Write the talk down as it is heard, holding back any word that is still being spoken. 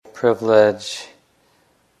privilege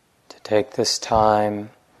to take this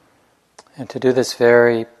time and to do this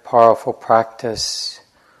very powerful practice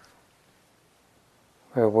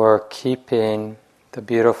where we're keeping the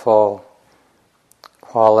beautiful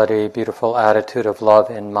quality, beautiful attitude of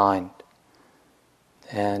love in mind.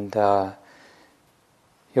 And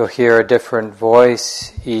you'll hear a different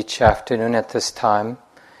voice each afternoon at this time.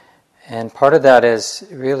 And part of that is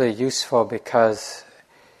really useful because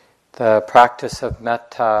the practice of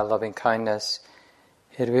metta, loving kindness,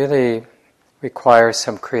 it really requires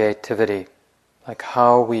some creativity, like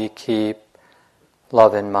how we keep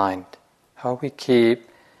love in mind, how we keep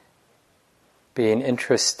being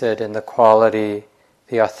interested in the quality,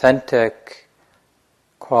 the authentic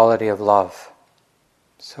quality of love.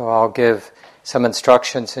 So I'll give some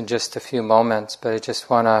instructions in just a few moments, but I just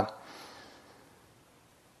want to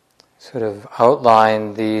sort of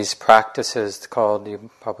outline these practices called, you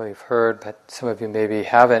probably have heard, but some of you maybe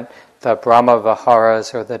haven't, the Brahma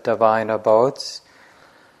Viharas or the divine abodes.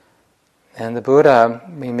 And the Buddha,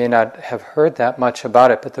 we may not have heard that much about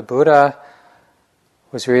it, but the Buddha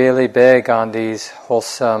was really big on these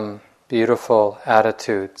wholesome, beautiful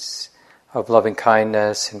attitudes of loving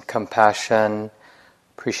kindness and compassion,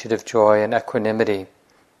 appreciative joy and equanimity.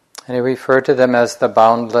 And he referred to them as the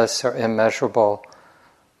boundless or immeasurable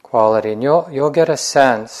quality. And you'll get a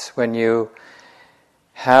sense when you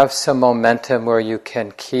have some momentum where you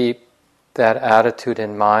can keep that attitude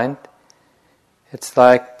in mind. It's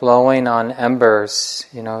like blowing on embers,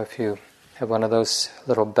 if you have one of those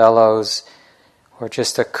little bellows or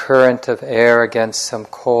just a current of air against some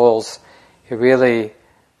coals, it really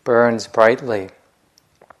burns brightly.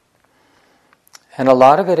 And a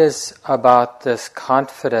lot of it is about this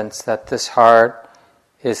confidence that this heart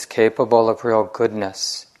is capable of real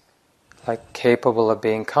goodness, like capable of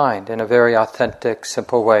being kind in a very authentic,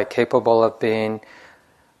 simple way, capable of being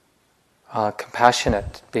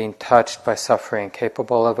compassionate, being touched by suffering,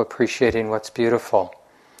 capable of appreciating what's beautiful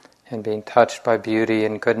and being touched by beauty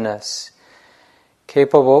and goodness,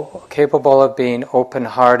 capable of being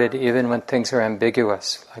open-hearted even when things are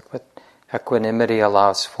ambiguous, like what equanimity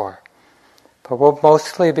allows for. But we'll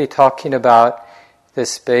mostly be talking about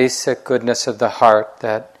this basic goodness of the heart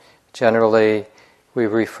that generally we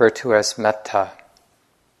refer to as metta,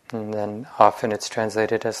 and then often it's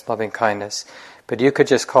translated as loving kindness. But you could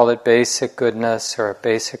just call it basic goodness or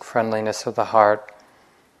basic friendliness of the heart.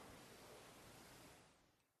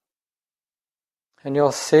 And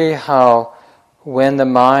you'll see how when the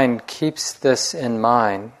mind keeps this in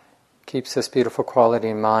mind, keeps this beautiful quality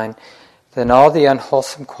in mind, then all the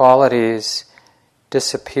unwholesome qualities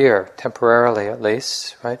disappear, temporarily at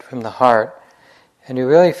least, right, from the heart. And you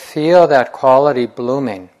really feel that quality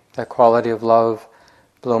blooming, that quality of love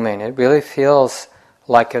blooming. It really feels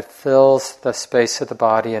like it fills the space of the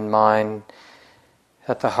body and mind,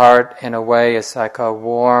 that the heart, in a way, is like a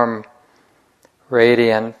warm,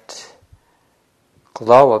 radiant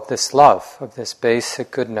glow of this love, of this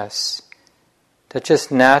basic goodness, that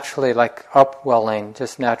just naturally, like upwelling,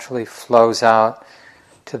 just naturally flows out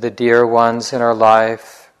to the dear ones in our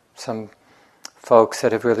life, some folks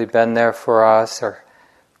that have really been there for us, or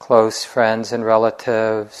close friends and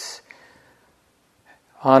relatives,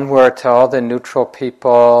 onward to all the neutral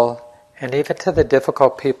people, and even to the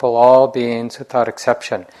difficult people, all beings without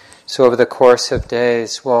exception. So over the course of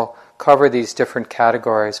days, we'll cover these different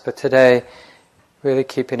categories, but today, really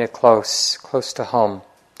keeping it close to home,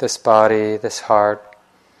 this body, this heart,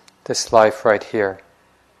 this life right here.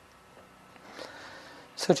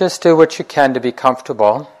 So just do what you can to be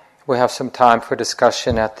comfortable. We have some time for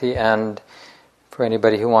discussion at the end for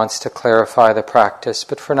anybody who wants to clarify the practice,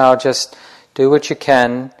 but for now, just do what you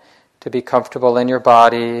can to be comfortable in your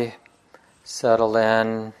body, settle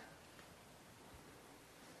in.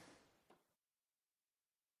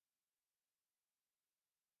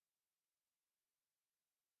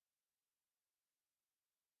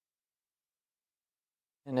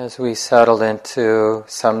 And as we settle into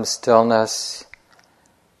some stillness,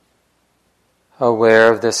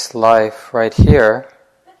 aware of this life right here,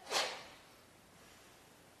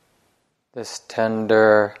 this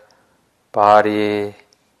tender body,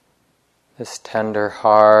 this tender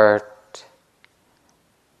heart,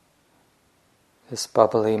 this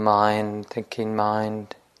bubbly mind, thinking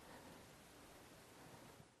mind.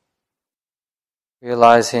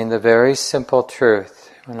 Realizing the very simple truth,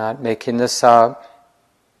 we're not making this up.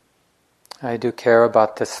 I do care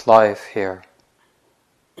about this life here.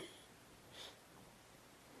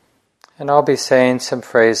 And I'll be saying some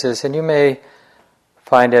phrases, and you may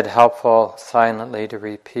find it helpful silently to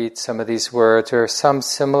repeat some of these words or some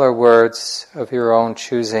similar words of your own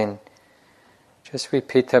choosing, Just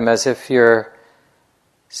repeat them as if you're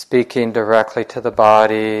speaking directly to the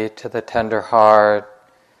body, to the tender heart,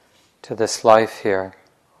 to this life here.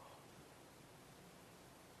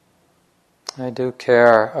 I do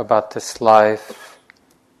care about this life,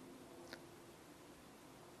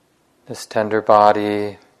 this tender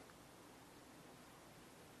body.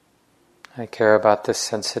 I care about this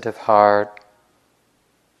sensitive heart.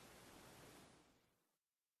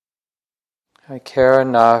 I care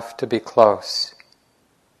enough to be close.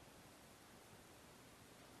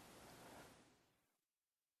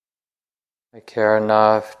 I care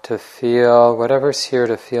enough to feel whatever's here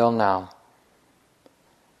to feel now.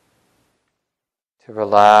 To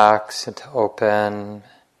relax and to open,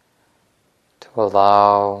 to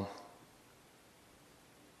allow.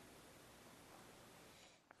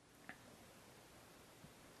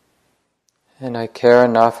 And I care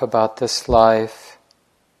enough about this life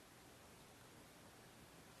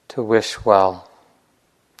to wish well,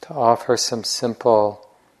 to offer some simple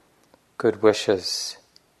good wishes.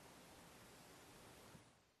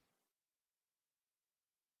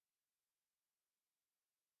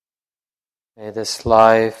 May this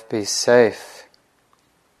life be safe.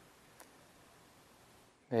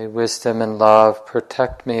 May wisdom and love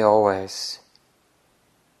protect me always.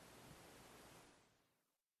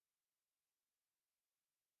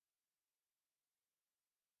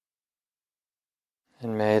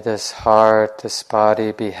 And may this heart, this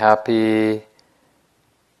body be happy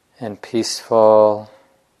and peaceful.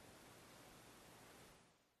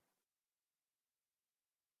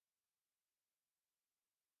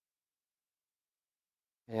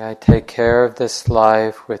 May I take care of this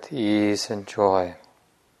life with ease and joy.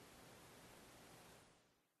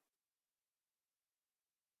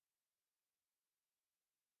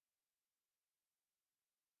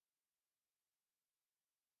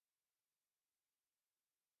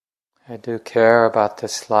 I do care about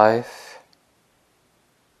this life.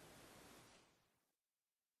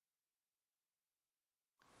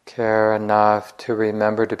 Care enough to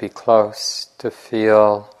remember to be close, to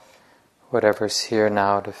feel whatever's here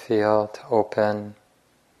now, to feel, to open,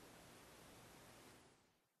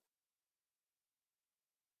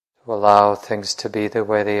 to allow things to be the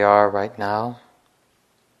way they are right now.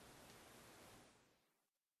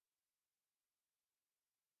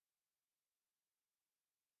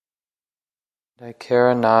 I care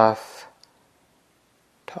enough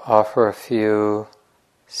to offer a few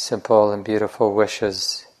simple and beautiful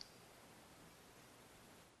wishes.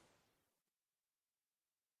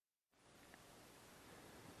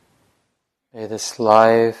 May this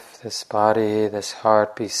life, this body, this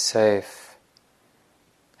heart be safe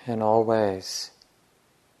in all ways.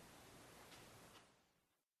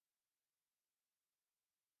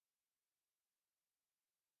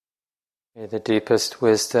 May the deepest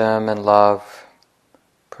wisdom and love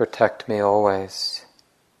protect me always.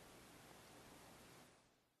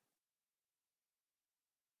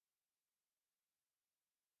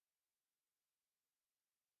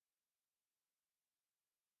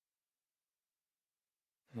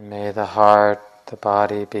 May the heart, the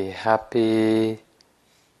body be happy,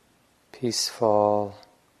 peaceful.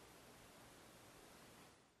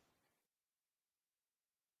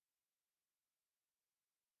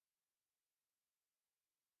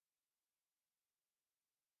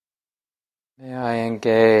 May I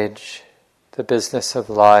engage the business of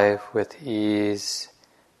life with ease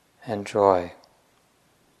and joy.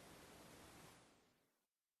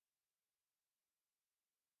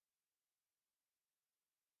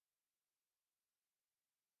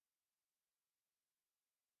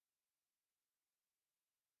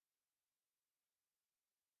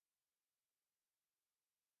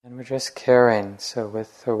 And we're just caring, so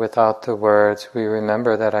with or without the words, we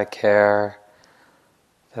remember that I care,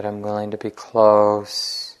 that I'm willing to be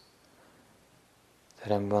close,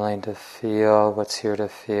 that I'm willing to feel what's here to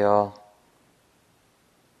feel.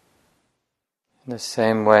 In the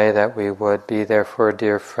same way that we would be there for a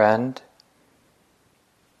dear friend,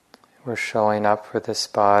 we're showing up for this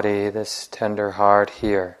body, this tender heart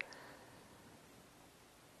here.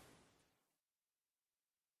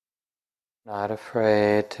 Not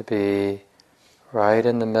afraid to be right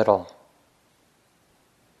in the middle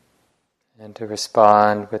and to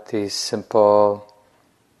respond with these simple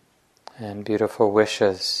and beautiful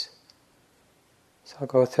wishes. So I'll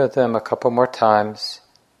go through them a couple more times.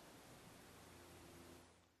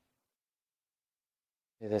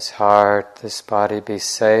 May this heart, this body be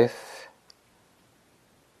safe.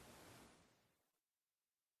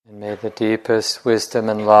 And may the deepest wisdom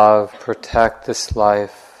and love protect this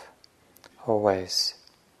life always.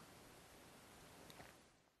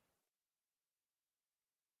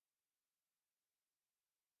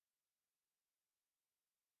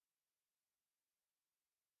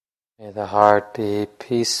 May the heart be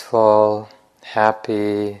peaceful,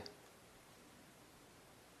 happy.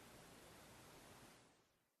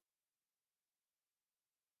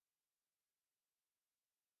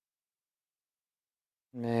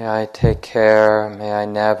 May I take care, may I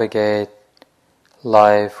navigate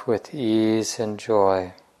life with ease and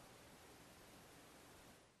joy.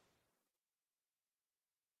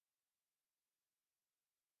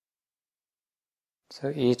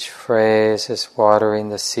 So each phrase is watering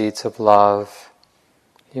the seeds of love.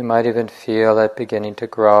 You might even feel it beginning to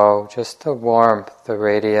grow, just the warmth, the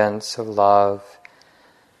radiance of love,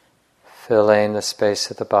 filling the space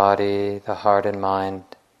of the body, the heart and mind.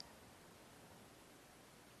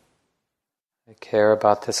 I care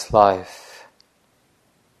about this life.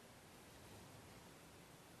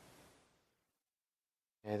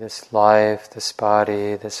 May this life, this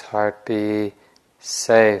body, this heart be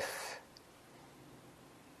safe.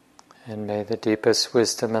 And may the deepest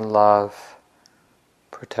wisdom and love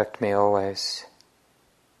protect me always.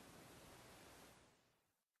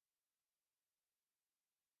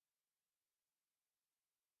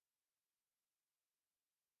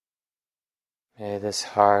 May this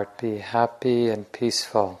heart be happy and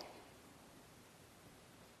peaceful.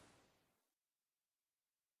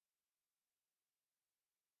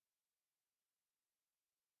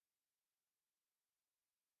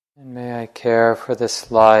 And may I care for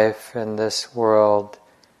this life and this world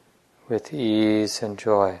with ease and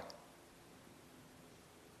joy.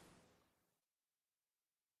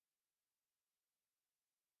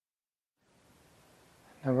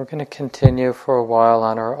 Now we're going to continue for a while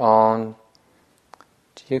on our own.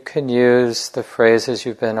 You can use the phrases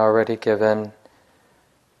you've been already given.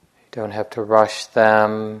 You don't have to rush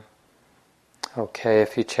them. Okay,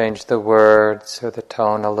 if you change the words or the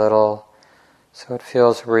tone a little, so it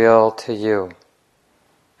feels real to you.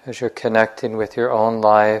 As you're connecting with your own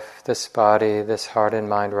life, this body, this heart and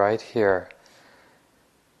mind right here.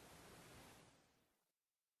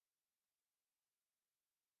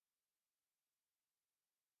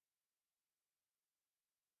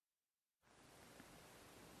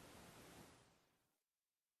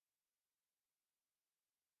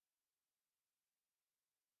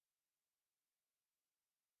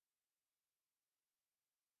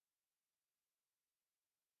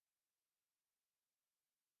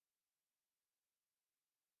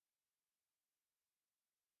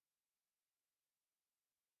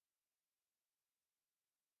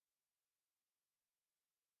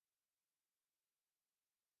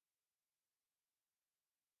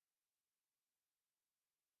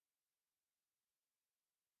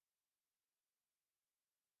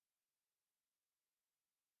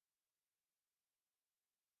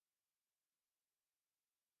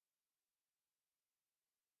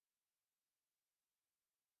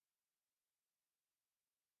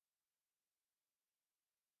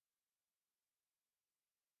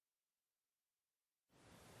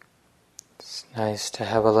 It's nice to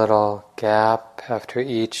have a little gap after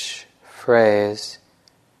each phrase,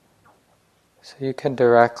 so you can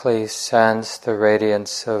directly sense the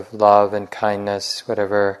radiance of love and kindness,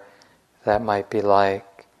 whatever that might be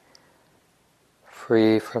like,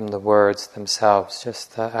 free from the words themselves,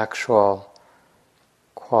 just the actual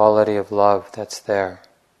quality of love that's there.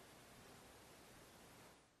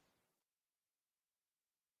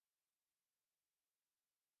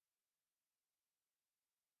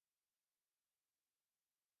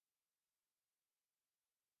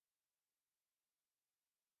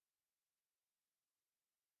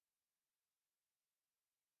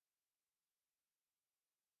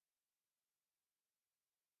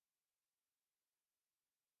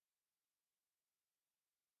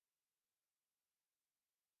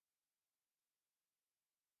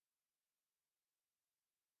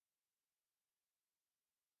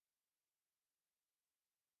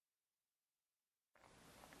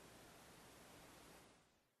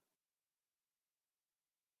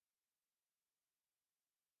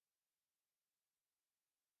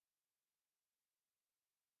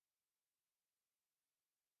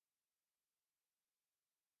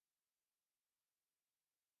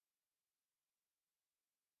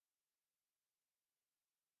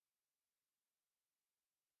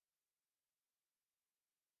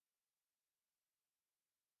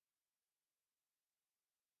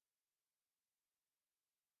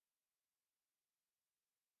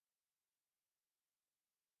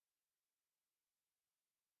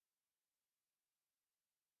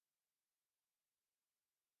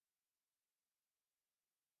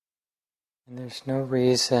 And there's no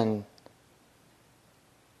reason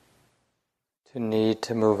to need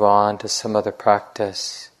to move on to some other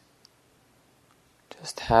practice.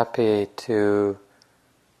 Just happy to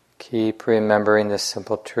Keep remembering this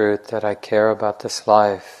simple truth that I care about this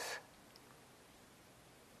life,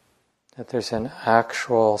 that there's an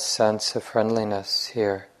actual sense of friendliness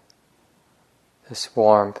here, this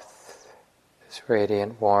warmth, this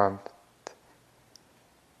radiant warmth.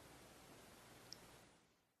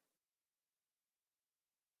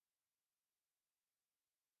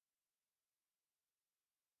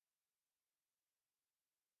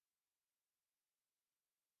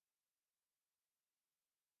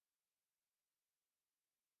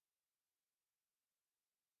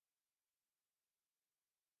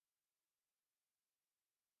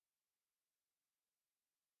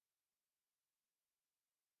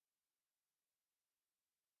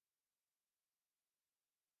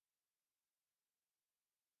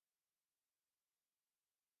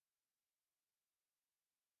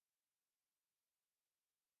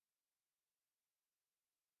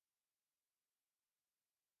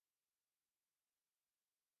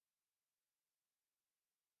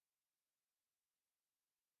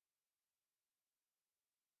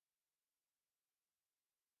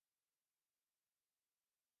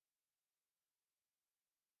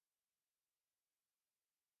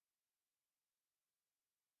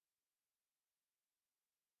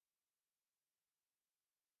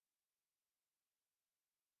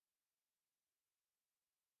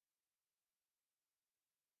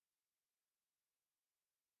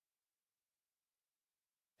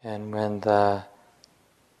 And when the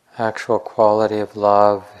actual quality of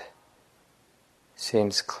love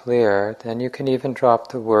seems clear, then you can even drop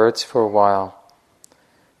the words for a while.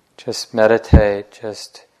 Just meditate,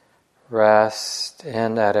 just rest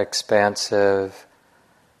in that expansive,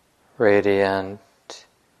 radiant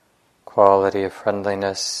quality of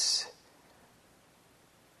friendliness,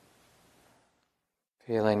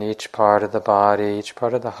 feeling each part of the body, each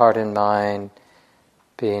part of the heart and mind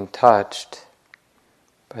being touched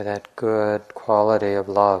by that good quality of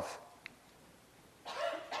love.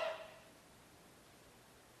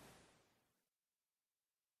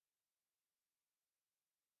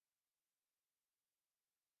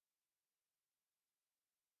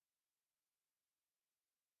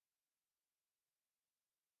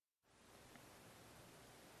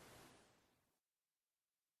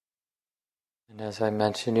 And as I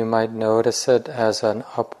mentioned, you might notice it as an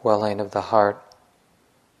upwelling of the heart,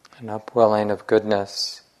 an upwelling of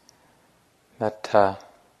goodness, metta.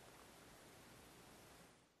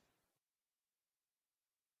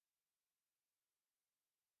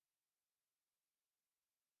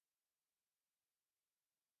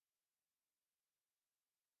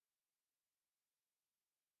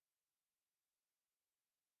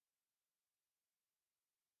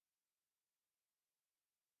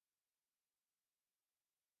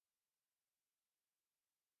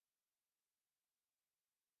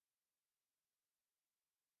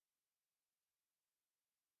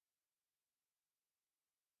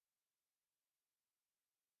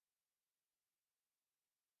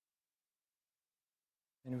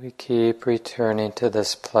 And we keep returning to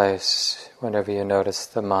this place whenever you notice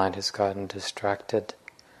the mind has gotten distracted.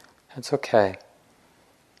 That's okay.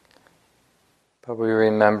 But we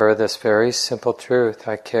remember this very simple truth.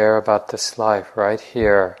 I care about this life right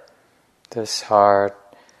here, this heart,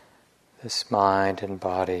 this mind and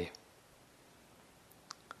body.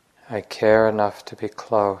 I care enough to be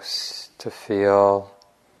close, to feel,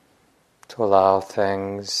 to allow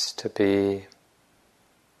things to be.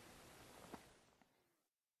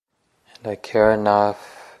 And I care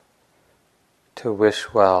enough to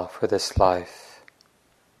wish well for this life.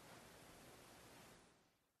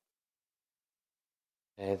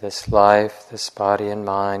 May this life, this body and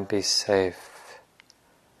mind be safe.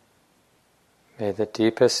 May the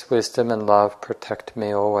deepest wisdom and love protect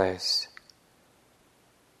me always.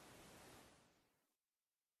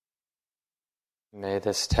 May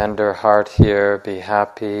this tender heart here be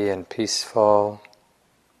happy and peaceful.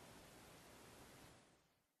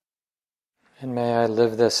 And may I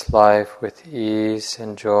live this life with ease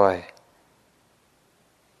and joy.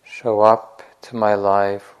 Show up to my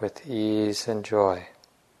life with ease and joy.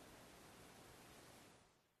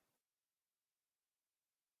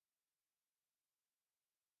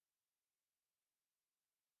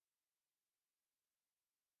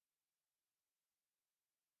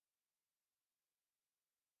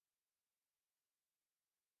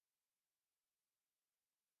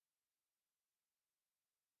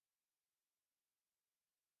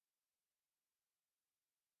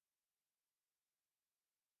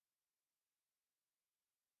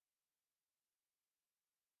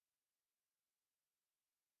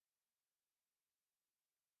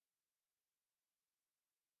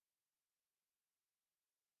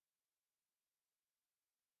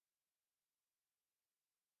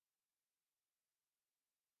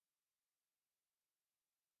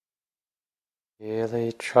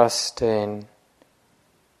 Really trusting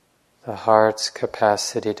the heart's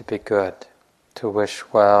capacity to be good, to wish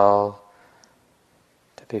well,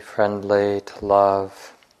 to be friendly, to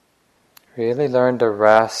love. Really learn to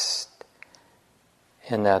rest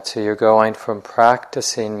in that. So you're going from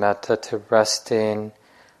practicing metta to resting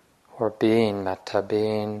or being metta,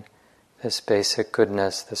 being this basic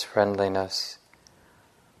goodness, this friendliness.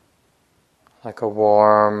 Like a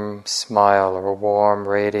warm smile or a warm,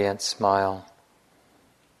 radiant smile.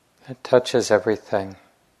 It touches everything.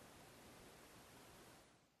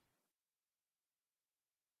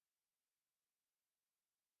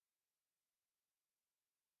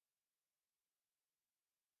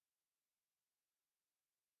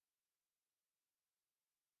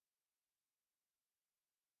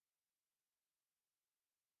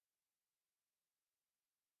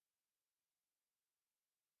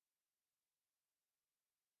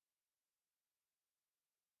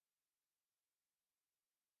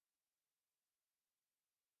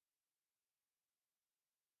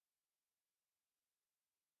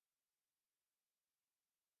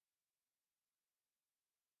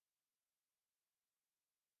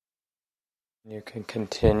 You can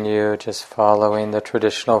continue just following the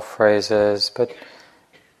traditional phrases, but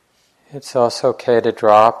it's also okay to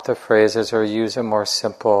drop the phrases or use a more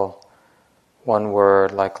simple one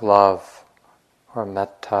word like love or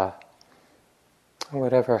metta,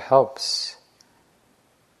 whatever helps.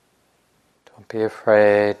 Don't be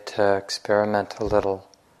afraid to experiment a little,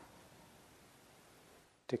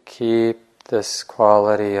 to keep this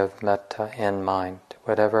quality of metta in mind,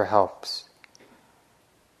 whatever helps.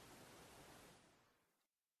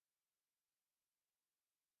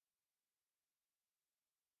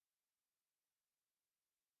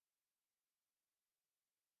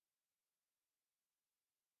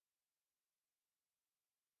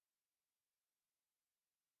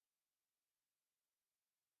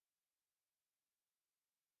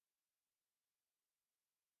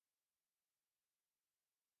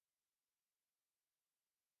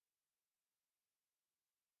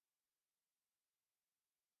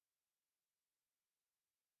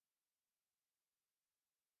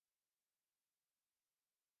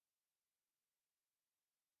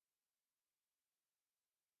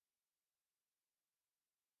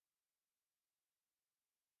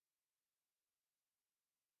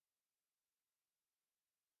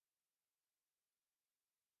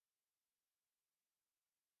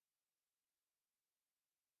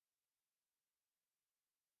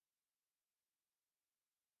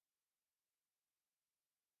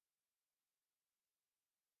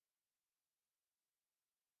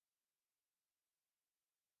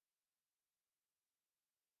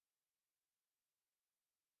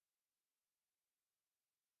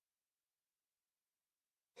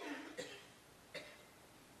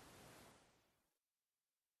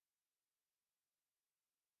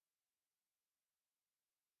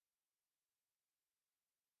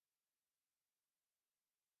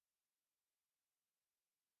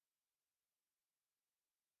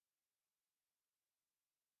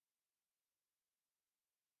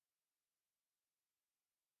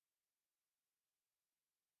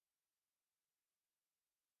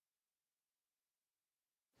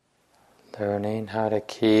 Learning how to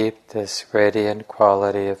keep this radiant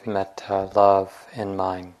quality of metta, love, in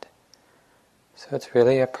mind. So it's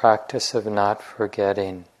really a practice of not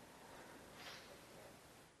forgetting.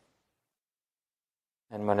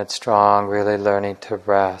 And when it's strong, really learning to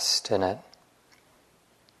rest in it.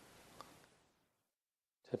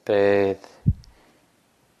 To bathe,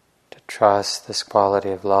 to trust this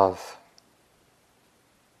quality of love.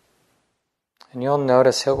 And you'll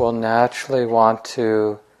notice it will naturally want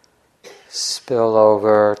to spill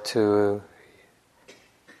over to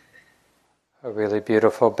a really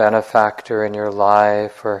beautiful benefactor in your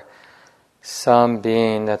life or some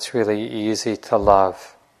being that's really easy to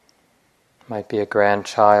love. Might be a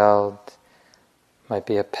grandchild, might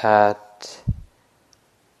be a pet,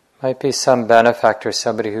 might be some benefactor,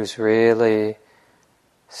 somebody who's really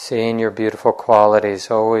seeing your beautiful qualities,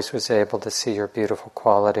 always was able to see your beautiful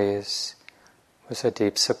qualities, was a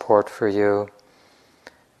deep support for you.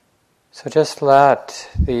 So just let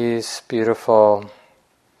these beautiful,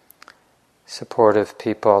 supportive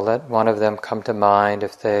people, let one of them come to mind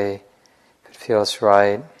if it feels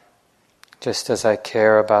right. Just as I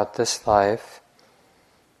care about this life,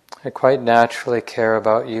 I quite naturally care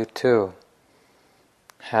about you too.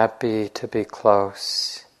 Happy to be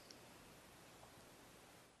close.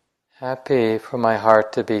 Happy for my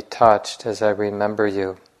heart to be touched as I remember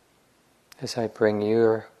you, as I bring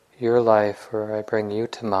your life or I bring you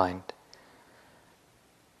to mind.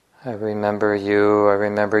 I remember you, I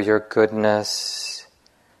remember your goodness.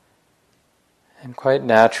 And quite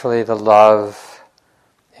naturally the love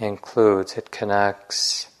includes, it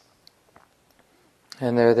connects.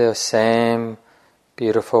 And they're the same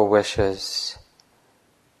beautiful wishes.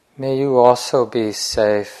 May you also be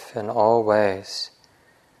safe in all ways.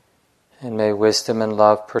 And may wisdom and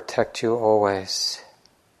love protect you always.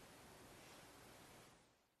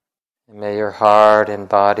 And may your heart and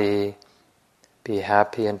body be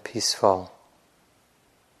happy and peaceful.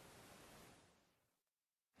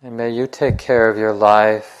 And may you take care of your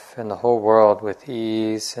life and the whole world with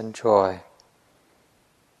ease and joy.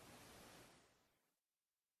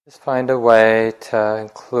 Just find a way to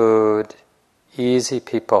include easy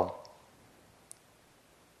people,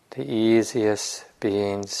 the easiest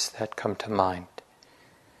beings that come to mind.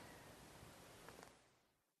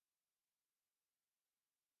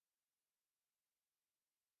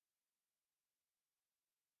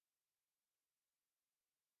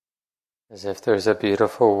 As if there's a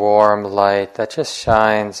beautiful warm light that just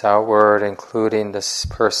shines outward, including this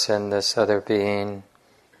person, this other being.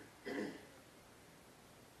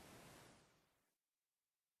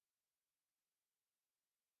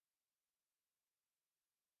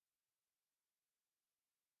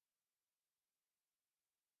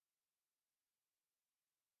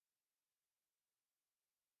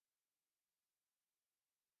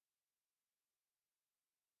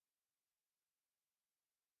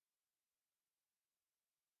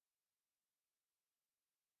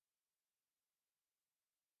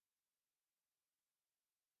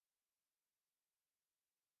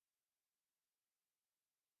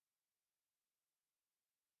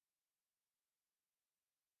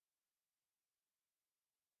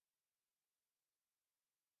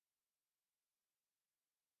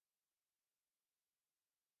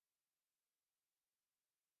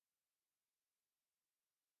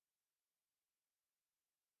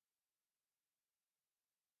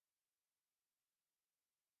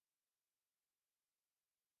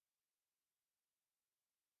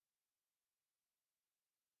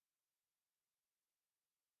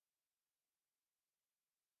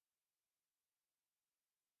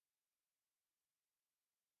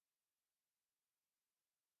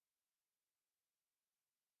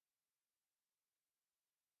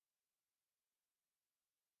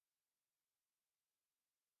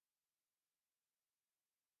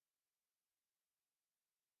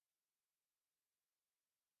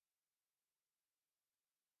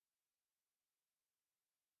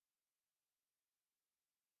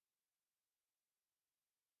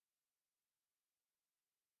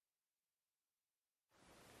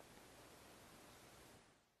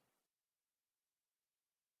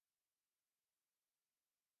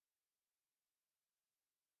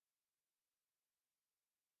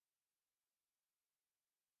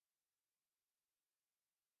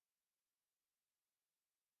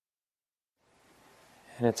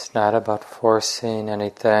 And it's not about forcing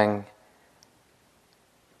anything.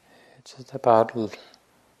 It's just about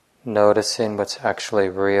noticing what's actually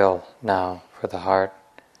real now for the heart.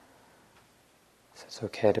 So it's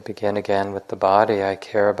okay to begin again with the body. I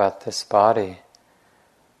care about this body.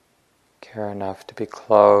 Care enough to be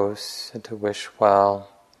close and to wish well.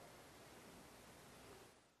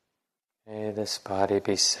 May this body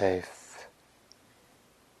be safe.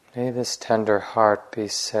 May this tender heart be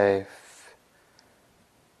safe.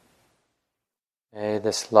 May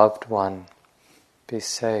this loved one be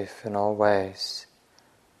safe in all ways.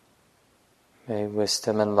 May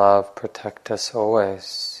wisdom and love protect us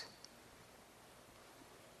always.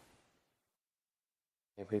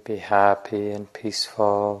 May we be happy and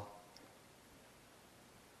peaceful.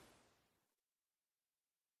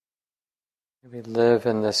 May we live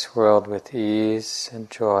in this world with ease and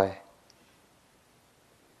joy.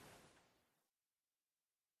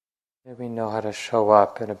 May we know how to show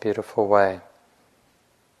up in a beautiful way.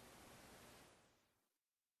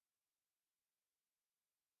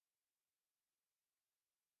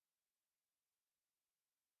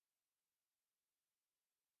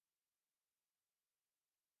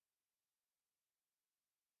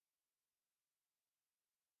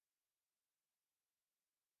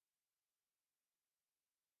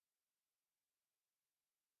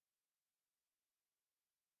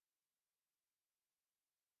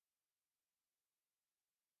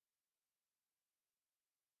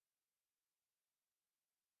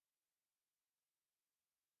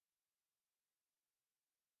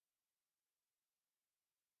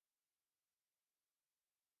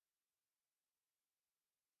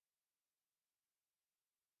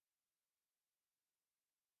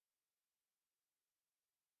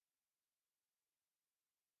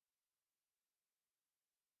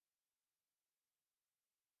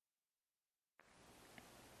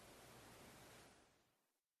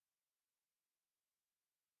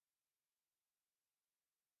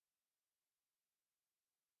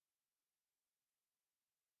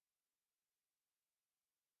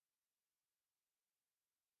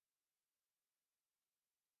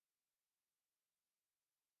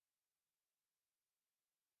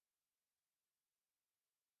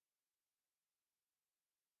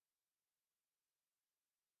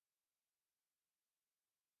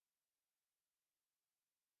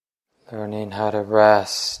 Learning how to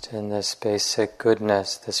rest in this basic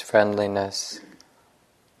goodness, this friendliness,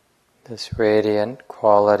 this radiant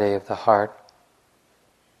quality of the heart.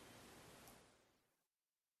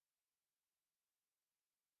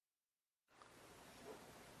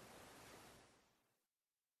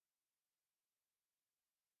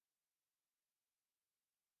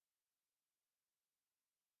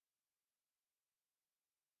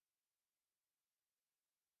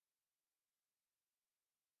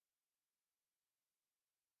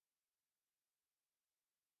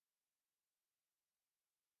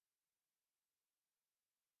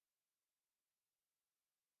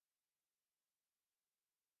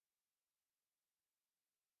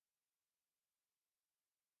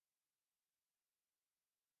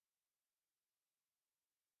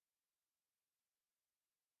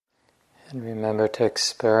 And remember to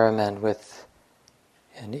experiment with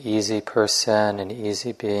an easy person, an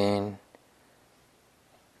easy being,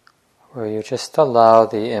 where you just allow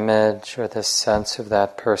the image or the sense of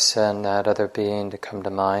that person, that other being to come to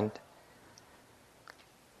mind.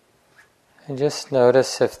 And just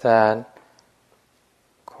notice if that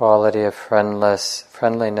quality of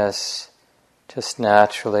friendliness just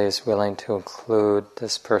naturally is willing to include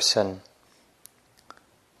this person,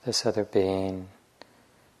 this other being,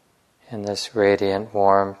 in this radiant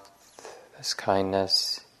warmth, this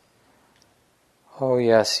kindness. Oh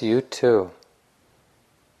yes, you too.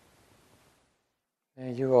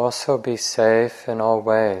 May you also be safe in all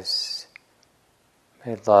ways.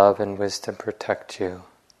 May love and wisdom protect you.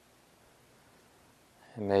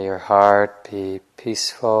 And may your heart be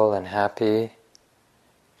peaceful and happy.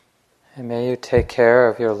 And may you take care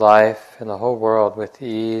of your life and the whole world with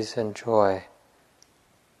ease and joy.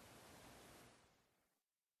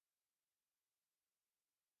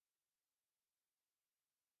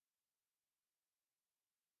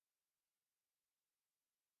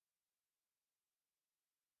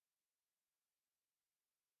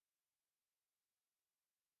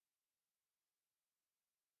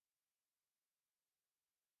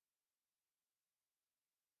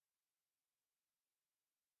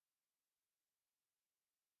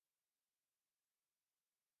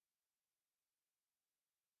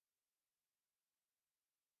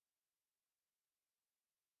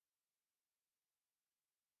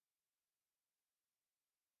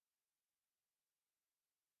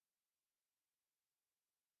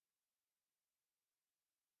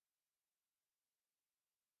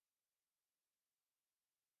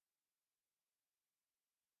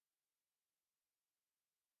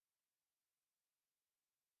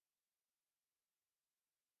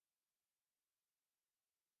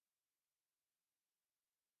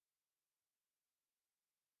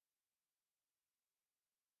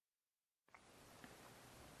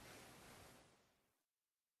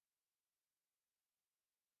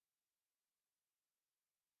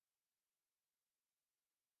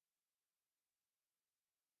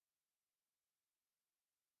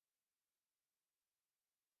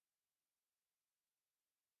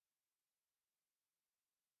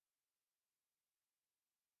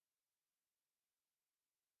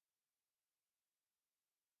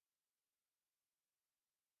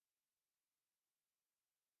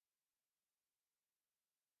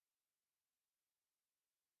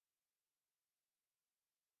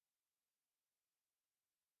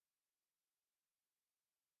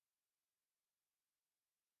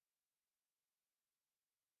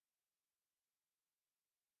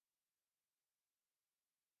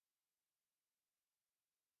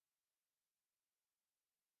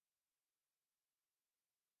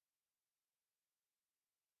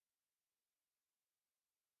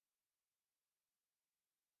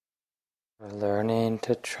 We're learning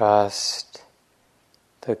to trust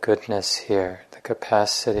the goodness here, the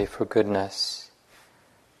capacity for goodness.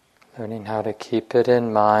 Learning how to keep it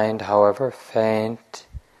in mind, however faint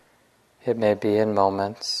it may be in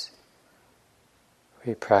moments.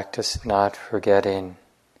 We practice not forgetting.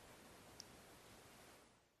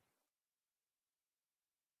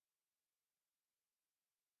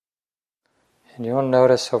 And you'll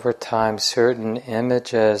notice over time certain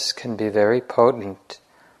images can be very potent.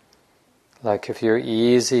 Like if your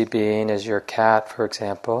easy being is your cat, for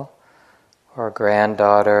example, or a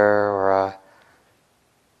granddaughter, or a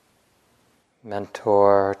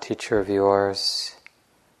mentor or teacher of yours,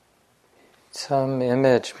 some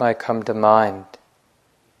image might come to mind.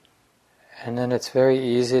 And then it's very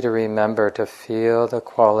easy to remember to feel the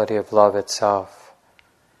quality of love itself,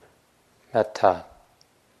 metta.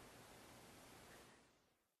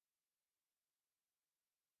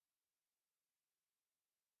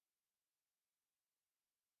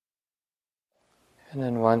 And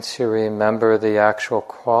then once you remember the actual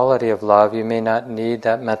quality of love, you may not need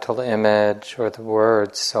that mental image or the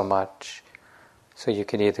words so much. So you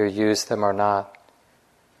can either use them or not.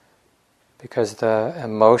 Because the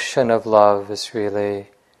emotion of love is really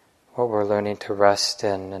what we're learning to rest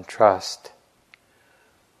in and trust.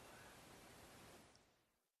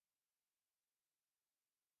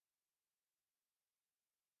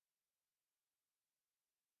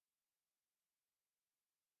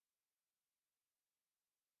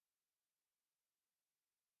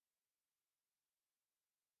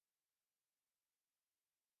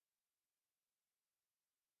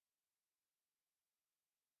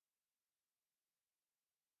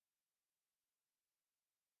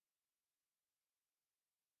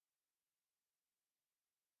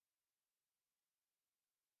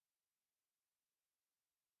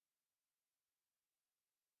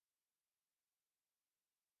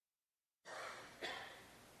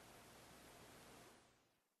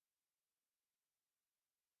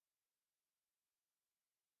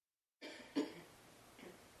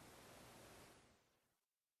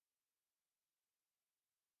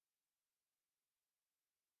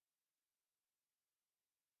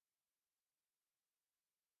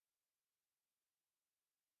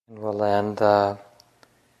 And we'll end the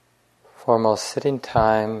formal sitting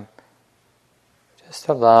time just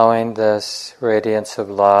allowing this radiance of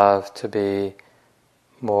love to be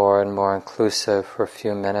more and more inclusive for a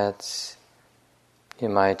few minutes. You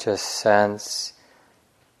might just sense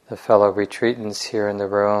the fellow retreatants here in the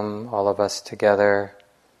room, all of us together,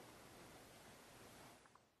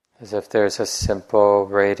 as if there's a simple,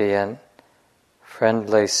 radiant,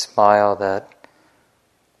 friendly smile that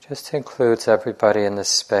just includes everybody in this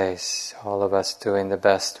space, all of us doing the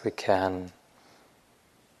best we can.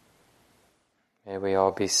 May we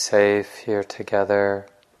all be safe here together.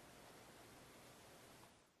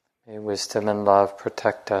 May wisdom and love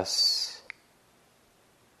protect us.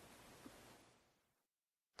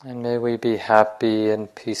 And may we be happy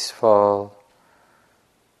and peaceful.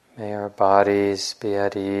 May our bodies be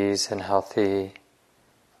at ease and healthy.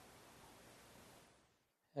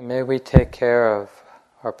 And may we take care of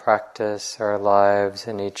our practice, our lives,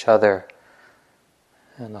 and each other,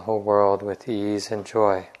 and the whole world with ease and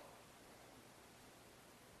joy.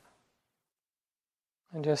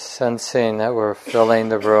 And just sensing that we're filling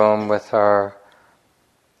the room with our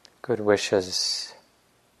good wishes.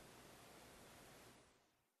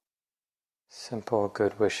 Simple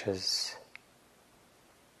good wishes.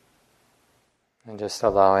 And just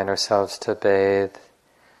allowing ourselves to bathe,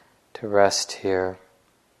 to rest here.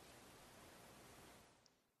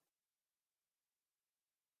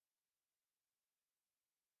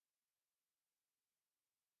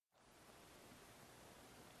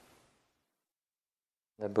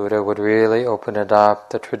 The Buddha would really open it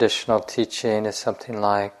up. The traditional teaching is something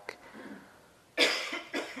like,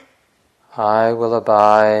 I will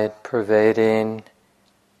abide pervading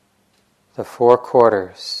the four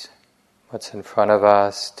quarters, what's in front of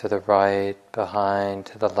us, to the right, behind,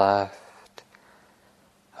 to the left,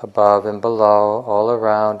 above and below, all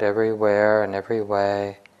around, everywhere and every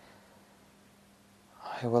way.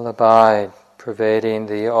 I will abide pervading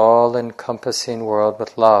the all-encompassing world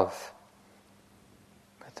with love.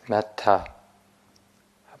 Metta,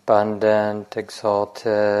 abundant,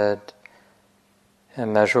 exalted,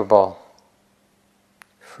 immeasurable,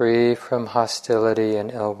 free from hostility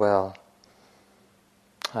and ill will.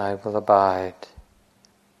 I will abide.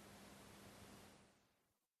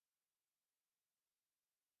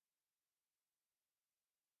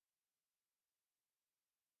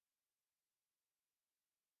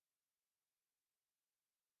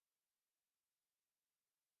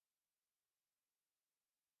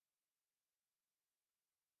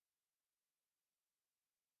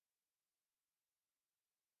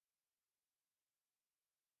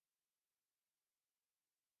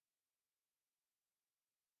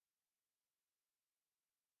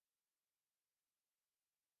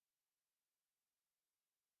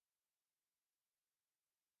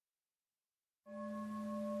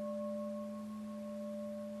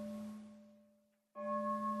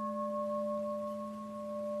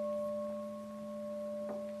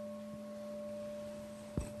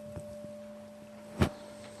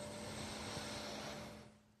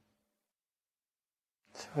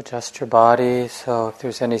 So adjust your body, so if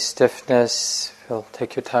there's any stiffness, you'll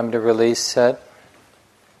take your time to release it.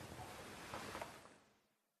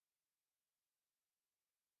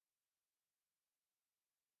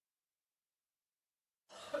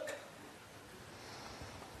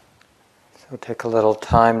 So take a little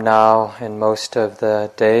time now in most of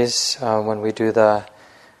the days when we do the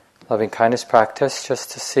loving kindness practice,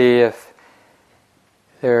 just to see if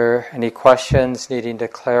there any questions needing to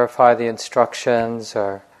clarify the instructions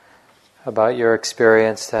or about your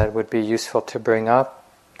experience that would be useful to bring up?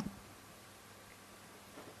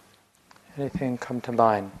 Anything come to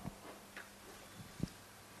mind?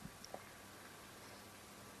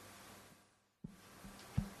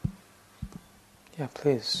 Yeah,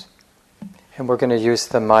 please. And we're going to use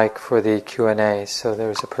the mic for the Q&A. So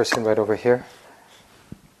there's a person right over here.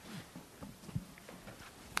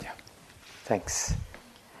 Yeah, thanks.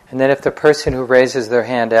 And then if the person who raises their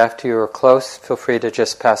hand after you are close, feel free to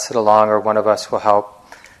just pass it along or one of us will help.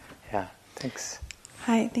 Yeah, thanks.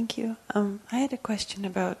 Hi, thank you. I had a question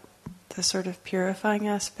about the sort of purifying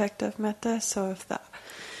aspect of metta. So if the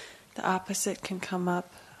opposite can come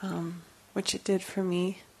up, which it did for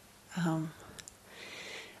me, I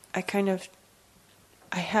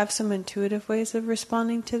have some intuitive ways of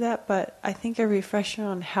responding to that, but I think a refresher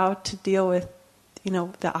on how to deal with,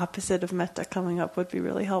 the opposite of metta coming up would be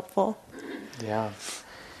really helpful. Yeah.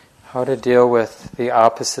 How to deal with the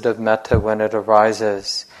opposite of metta when it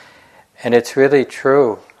arises. And it's really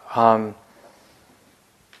true. I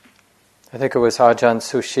think it was Ajahn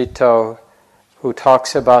Sushito who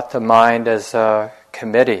talks about the mind as a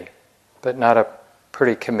committee, but not a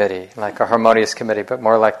pretty committee, like a harmonious committee, but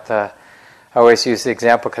more like I always use the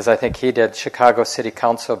example because I think he did Chicago City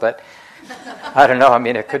Council, but I don't know,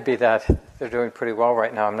 it could be that they're doing pretty well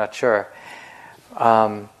right now, I'm not sure.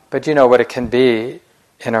 But you know what it can be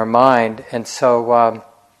in our mind. And so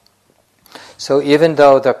even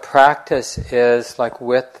though the practice is like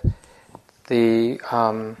with the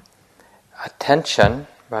attention,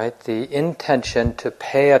 right, the intention to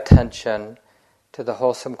pay attention to the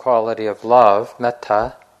wholesome quality of love,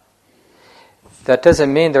 metta, that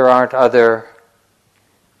doesn't mean there aren't other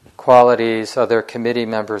qualities, other committee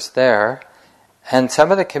members there. And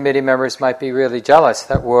some of the committee members might be really jealous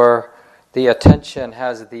that the attention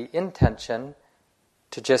has the intention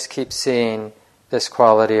to just keep seeing this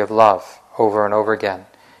quality of love over and over again.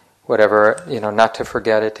 Whatever, not to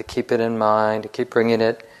forget it, to keep it in mind, to keep bringing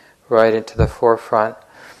it right into the forefront.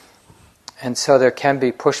 And so there can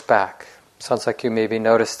be pushback. Sounds like you maybe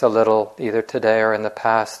noticed a little either today or in the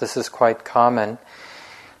past. This is quite common.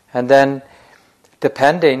 And then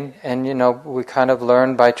depending, and we kind of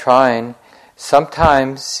learn by trying,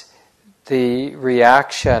 sometimes the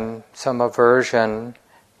reaction, some aversion,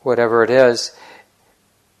 whatever it is,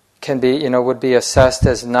 can be, would be assessed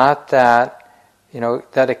as not that,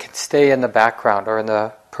 that it can stay in the background or in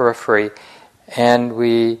the periphery, and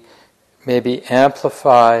we maybe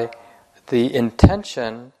amplify the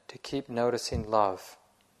intention to keep noticing love.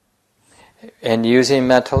 And using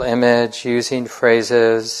mental image, using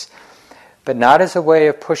phrases, but not as a way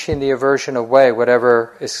of pushing the aversion away,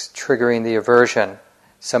 whatever is triggering the aversion,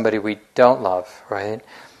 somebody we don't love, right?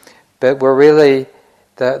 But we're really,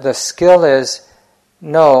 the skill is,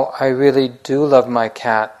 no, I really do love my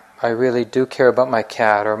cat. I really do care about my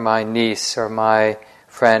cat or my niece or my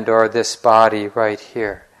friend or this body right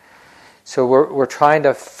here. So we're trying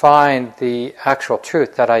to find the actual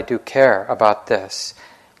truth that I do care about this.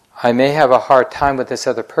 I may have a hard time with this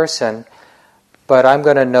other person, but I'm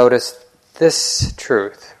going to notice this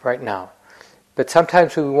truth right now. But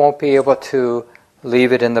sometimes we won't be able to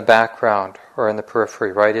leave it in the background or in the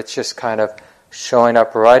periphery, right? It's just kind of showing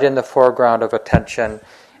up right in the foreground of attention,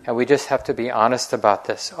 and we just have to be honest about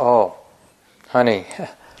this. Oh, honey,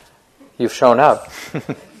 you've shown up.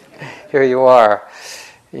 Here you are,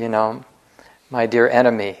 my dear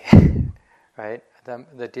enemy, right? The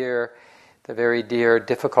very dear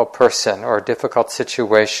difficult person or difficult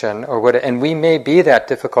situation or what, and we may be that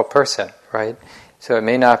difficult person, right? So it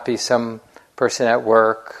may not be some person at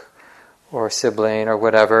work or sibling or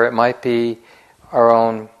whatever. It might be our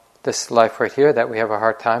own, this life right here that we have a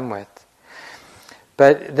hard time with.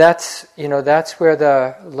 But that's where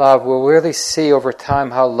the love, we'll really see over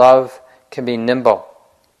time how love can be nimble.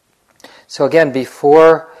 So again,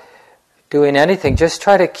 before doing anything, just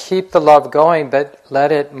try to keep the love going, but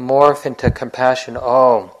let it morph into compassion.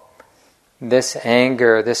 Oh, this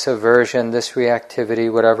anger, this aversion, this reactivity,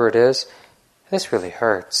 whatever it is, this really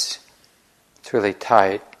hurts. It's really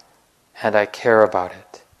tight, and I care about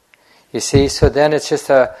it. You see, so then it's just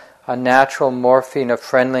a natural morphing of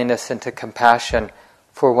friendliness into compassion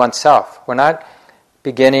for oneself. We're not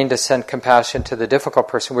beginning to send compassion to the difficult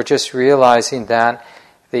person. We're just realizing that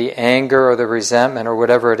the anger or the resentment or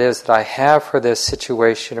whatever it is that I have for this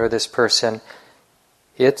situation or this person,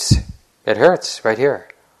 it hurts right here.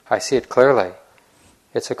 I see it clearly.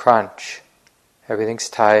 It's a crunch. Everything's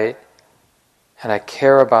tight. And I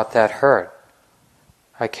care about that hurt.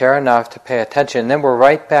 I care enough to pay attention. And then we're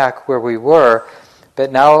right back where we were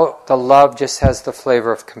But now the love just has the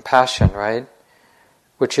flavor of compassion, right?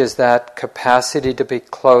 Which is that capacity to be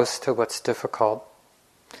close to what's difficult.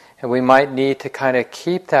 And we might need to kind of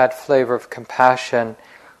keep that flavor of compassion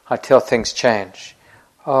until things change.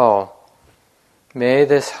 Oh, may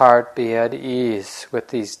this heart be at ease with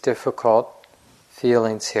these difficult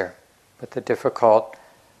feelings here, with the difficult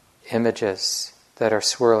images that are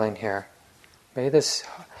swirling here. May this,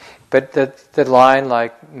 but the line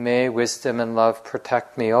like, may wisdom and love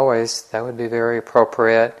protect me always, that would be very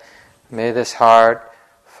appropriate. May this heart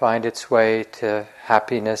find its way to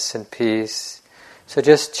happiness and peace. So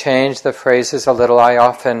just change the phrases a little. I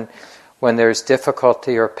often, when there's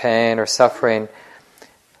difficulty or pain or suffering,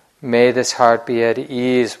 may this heart be at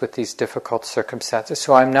ease with these difficult circumstances.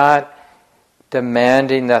 So I'm not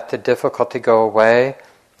demanding that the difficulty go away.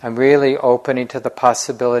 I'm really opening to the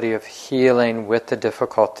possibility of healing with the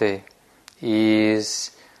difficulty.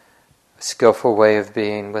 Ease, a skillful way of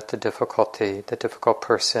being with the difficulty, the difficult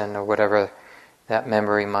person, or whatever that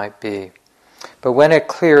memory might be. But when it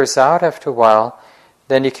clears out after a while,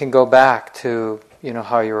 then you can go back to,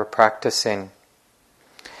 how you were practicing.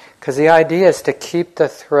 Because the idea is to keep the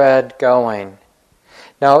thread going.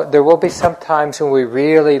 Now, there will be some times when we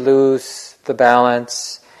really lose the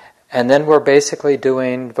balance, and then we're basically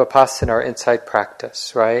doing vipassana or insight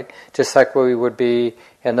practice, right? Just like we would be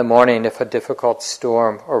in the morning if a difficult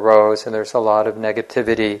storm arose and there's a lot of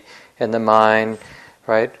negativity in the mind,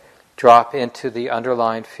 right? Drop into the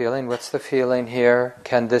underlying feeling. What's the feeling here?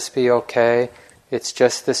 Can this be okay? It's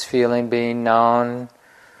just this feeling being known.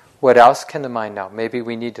 What else can the mind know? Maybe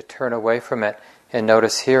we need to turn away from it and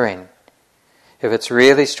notice hearing. If it's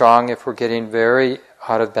really strong, if we're getting very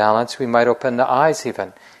out of balance, we might open the eyes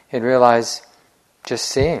even and realize just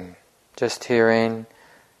seeing, just hearing,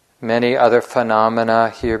 many other phenomena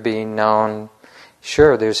here being known.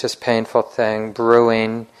 Sure, there's this painful thing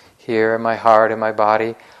brewing here in my heart and my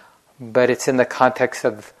body, but it's in the context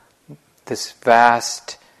of this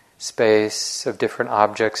vast space of different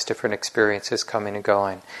objects, different experiences coming and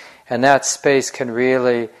going. And that space can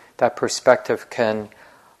really, that perspective can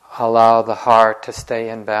allow the heart to stay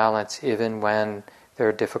in balance even when there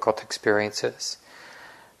are difficult experiences.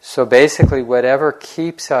 So basically, whatever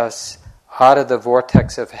keeps us out of the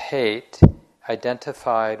vortex of hate,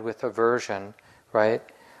 identified with aversion, right?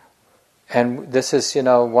 And this is,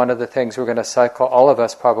 one of the things we're going to cycle, all of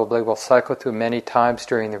us probably will cycle through many times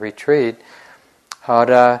during the retreat, how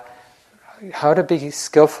to be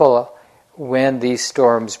skillful when these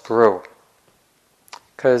storms brew.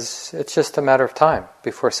 Because it's just a matter of time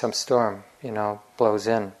before some storm, blows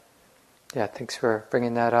in. Yeah, thanks for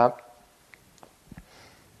bringing that up.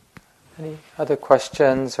 Any other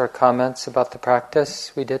questions or comments about the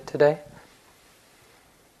practice we did today?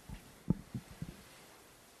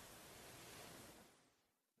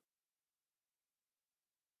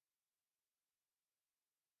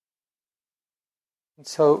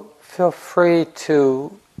 So feel free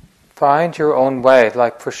to find your own way.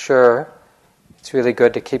 Like for sure, it's really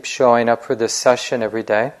good to keep showing up for this session every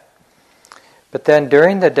day. But then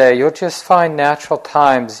during the day, you'll just find natural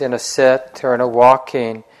times in a sit or in a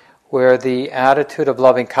walking where the attitude of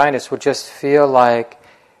loving kindness will just feel like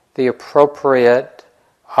the appropriate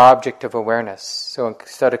object of awareness. So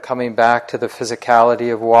instead of coming back to the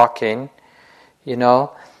physicality of walking, you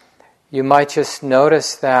might just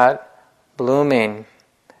notice that blooming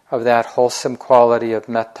of that wholesome quality of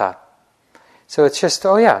metta. So it's just,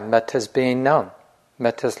 metta's being known.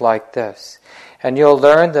 Metta's like this. And you'll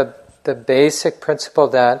learn the basic principle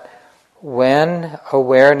that when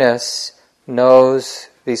awareness knows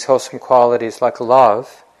these wholesome qualities like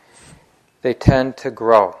love, they tend to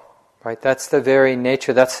grow, right? That's the very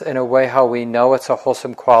nature. That's in a way how we know it's a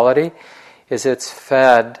wholesome quality, is it's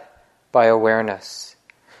fed by awareness.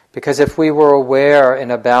 Because if we were aware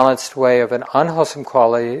in a balanced way of an unwholesome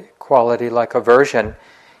quality like aversion,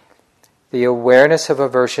 the awareness of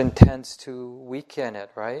aversion tends to weaken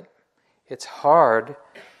it, right? It's hard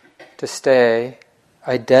to stay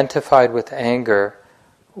identified with anger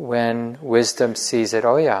when wisdom sees it.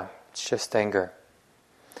 It's just anger.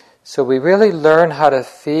 So we really learn how to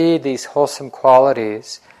feed these wholesome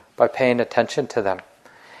qualities by paying attention to them.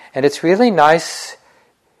 And it's really nice.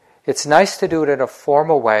 It's nice to do it in a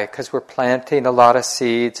formal way because we're planting a lot of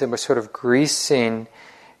seeds and we're sort of greasing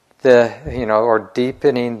or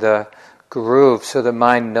deepening the groove so the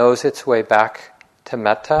mind knows its way back to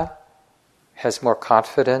metta, has more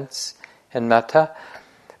confidence in metta.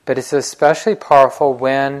 But it's especially powerful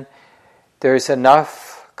when there's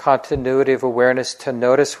enough continuity of awareness to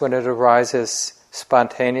notice when it arises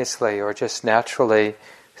spontaneously or just naturally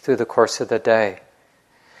through the course of the day.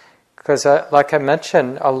 Because like I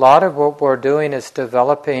mentioned, a lot of what we're doing is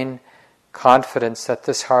developing confidence that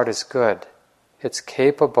this heart is good. It's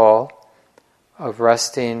capable of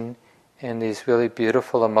resting in these really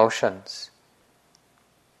beautiful emotions.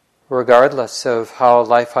 Regardless of how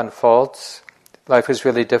life unfolds, life is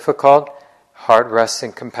really difficult, heart rests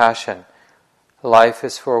in compassion. Life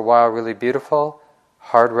is for a while really beautiful,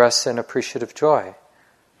 heart rests in appreciative joy.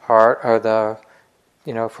 For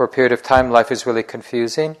a period of time life is really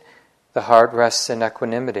confusing, the heart rests in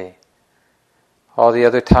equanimity. All the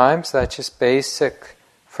other times, that's just basic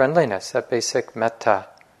friendliness, that basic metta,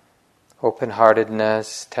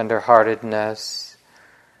 open-heartedness, tender-heartedness,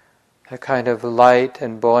 that kind of light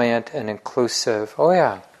and buoyant and inclusive. Oh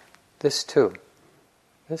yeah, this too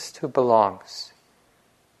belongs.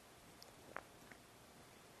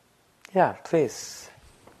 Yeah, please.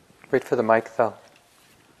 Wait for the mic though.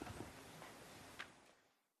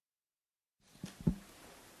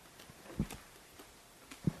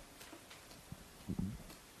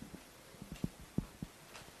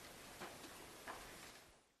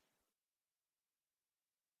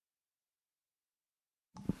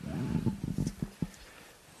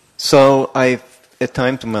 So at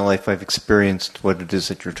times in my life, I've experienced what it is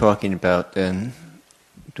that you're talking about, and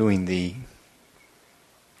doing the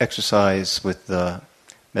exercise with the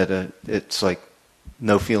metta, it's like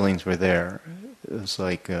no feelings were there. It was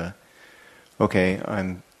like, okay,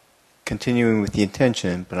 I'm continuing with the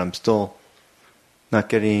intention, but I'm still not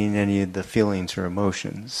getting any of the feelings or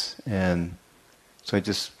emotions. And so I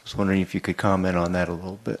just was wondering if you could comment on that a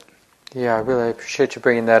little bit. Yeah, I really appreciate you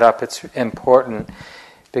bringing that up. It's important.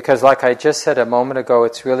 Because like I just said a moment ago,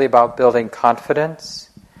 it's really about building confidence.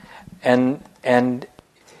 And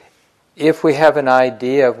if we have an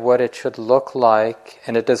idea of what it should look like,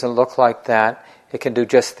 and it doesn't look like that, it can do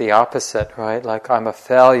just the opposite, right? Like, I'm a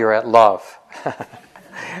failure at love.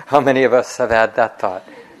 How many of us have had that thought?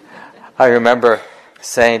 I remember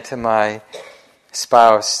saying to my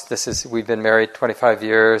spouse, we've been married 25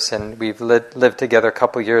 years, and we've lived together a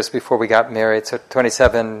couple years before we got married, so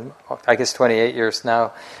 28 years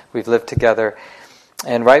now we've lived together.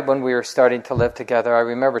 And right when we were starting to live together, I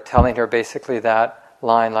remember telling her basically that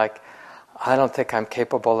line, like, I don't think I'm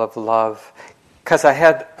capable of love. Because I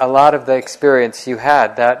had a lot of the experience you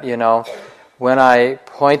had, that, when I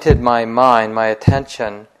pointed my mind, my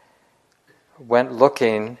attention, went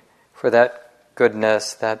looking for that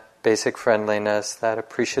goodness, that basic friendliness, that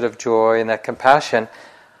appreciative joy, and that compassion,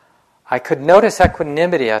 I could notice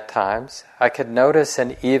equanimity at times. I could notice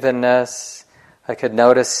an evenness. I could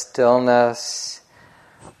notice stillness.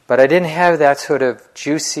 But I didn't have that sort of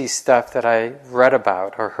juicy stuff that I read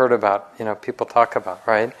about or heard about, people talk about,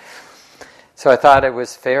 right? So I thought it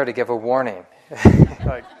was fair to give a warning.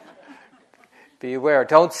 Like, be aware.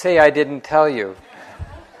 Don't say I didn't tell you.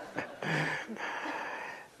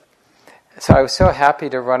 So I was so happy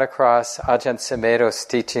to run across Ajahn Sumedho's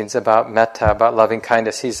teachings about metta, about loving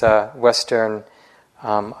kindness. He's a Western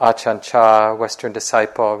Ajahn Chah, Western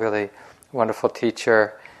disciple, really wonderful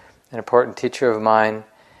teacher, an important teacher of mine.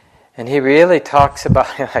 And he really talks about,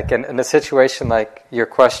 like in a situation like your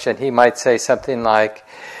question, he might say something like,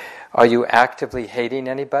 are you actively hating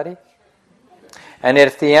anybody? And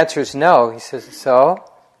if the answer is no, he says, so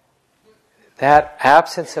that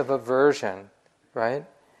absence of aversion, right?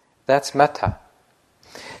 That's metta.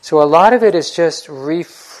 So a lot of it is just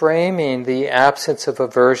reframing the absence of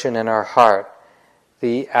aversion in our heart,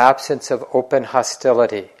 the absence of open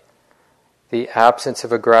hostility, the absence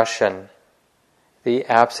of aggression, the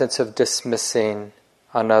absence of dismissing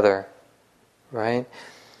another, right?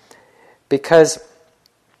 Because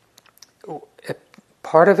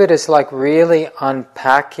part of it is like really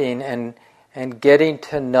unpacking and getting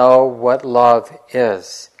to know what love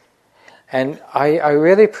is. And I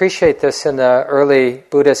really appreciate this in the early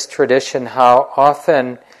Buddhist tradition, how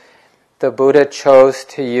often the Buddha chose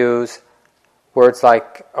to use words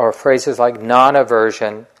like, or phrases like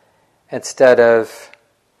non-aversion instead of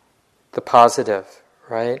the positive,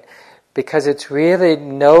 right? Because it's really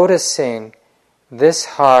noticing this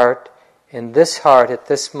heart, in this heart at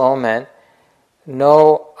this moment,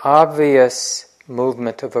 no obvious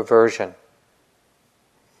movement of aversion.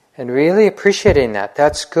 And really appreciating that.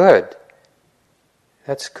 That's good.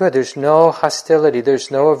 That's good. There's no hostility. There's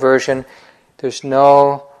no aversion. There's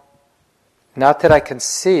no, not that I can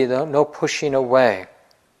see, no pushing away.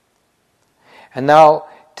 And now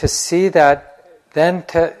to see that, then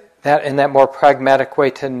to that in that more pragmatic way,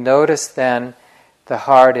 to notice then the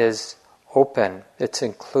heart is open, it's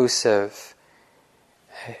inclusive,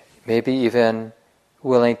 maybe even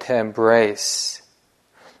willing to embrace.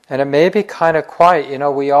 And it may be kind of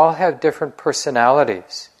quiet. We all have different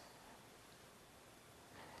personalities.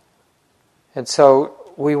 And so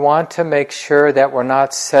we want to make sure that we're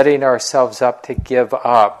not setting ourselves up to give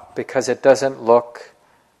up because it doesn't look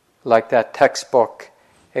like that textbook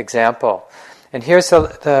example. And here's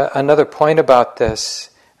another point about this,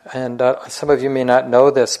 and some of you may not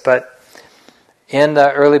know this, but in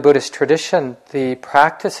the early Buddhist tradition, the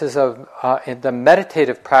practices of, in the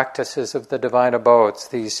meditative practices of the divine abodes,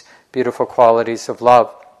 these beautiful qualities of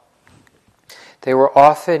love, they were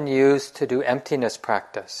often used to do emptiness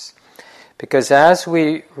practice. Because as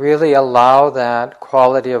we really allow that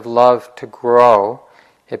quality of love to grow,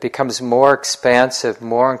 it becomes more expansive,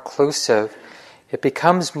 more inclusive. It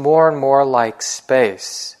becomes more and more like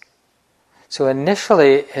space. So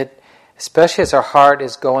initially, especially as our heart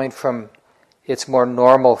is going from its more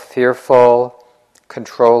normal, fearful,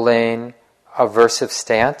 controlling, aversive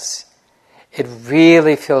stance, it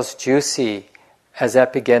really feels juicy as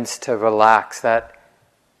that begins to relax, that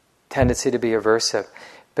tendency to be aversive.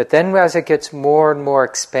 But then as it gets more and more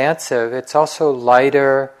expansive, it's also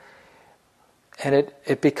lighter, and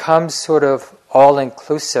it becomes sort of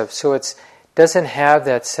all-inclusive. So it doesn't have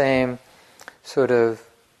that same sort of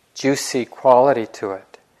juicy quality to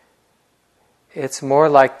it. It's more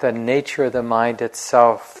like the nature of the mind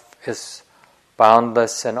itself is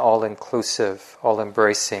boundless and all-inclusive,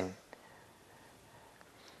 all-embracing.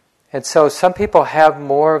 And so some people have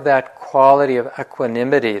more of that quality of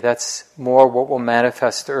equanimity. That's more what will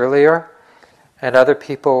manifest earlier. And other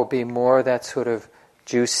people will be more that sort of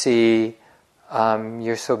juicy,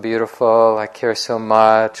 you're so beautiful, I care so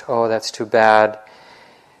much, oh, that's too bad.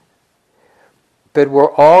 But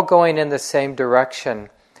we're all going in the same direction.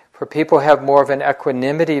 For people who have more of an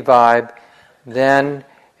equanimity vibe, then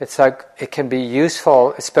it's like it can be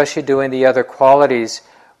useful, especially doing the other qualities,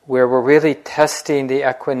 where we're really testing the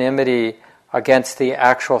equanimity against the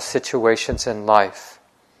actual situations in life.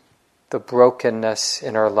 The brokenness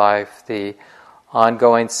in our life, the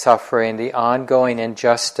ongoing suffering, the ongoing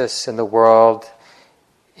injustice in the world,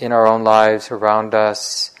 in our own lives, around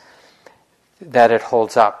us, that it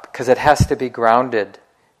holds up. Because it has to be grounded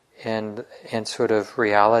in sort of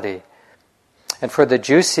reality. And for the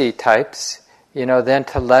juicy types, then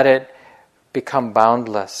to let it become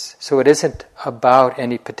boundless. So it isn't about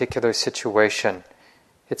any particular situation.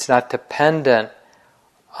 It's not dependent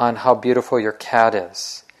on how beautiful your cat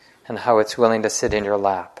is and how it's willing to sit in your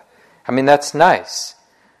lap. I mean, that's nice,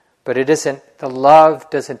 but it isn't, the love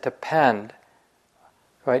doesn't depend,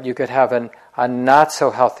 right? You could have a not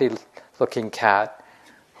so healthy looking cat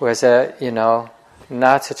who has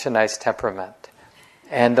not such a nice temperament.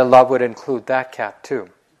 And the love would include that cat too.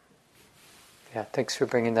 Yeah, thanks for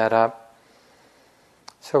bringing that up.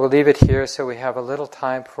 So we'll leave it here so we have a little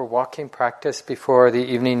time for walking practice before the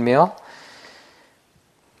evening meal.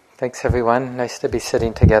 Thanks everyone. Nice to be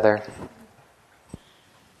sitting together.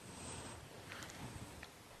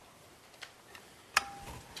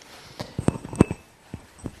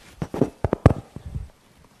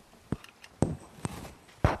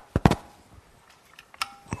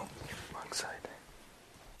 Wrong side.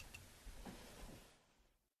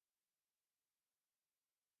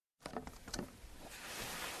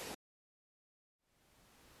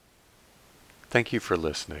 Thank you for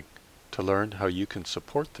listening. To learn how you can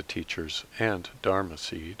support the teachers and Dharma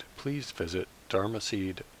Seed, please visit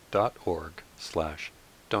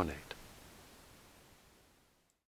dharmaseed.org/donate.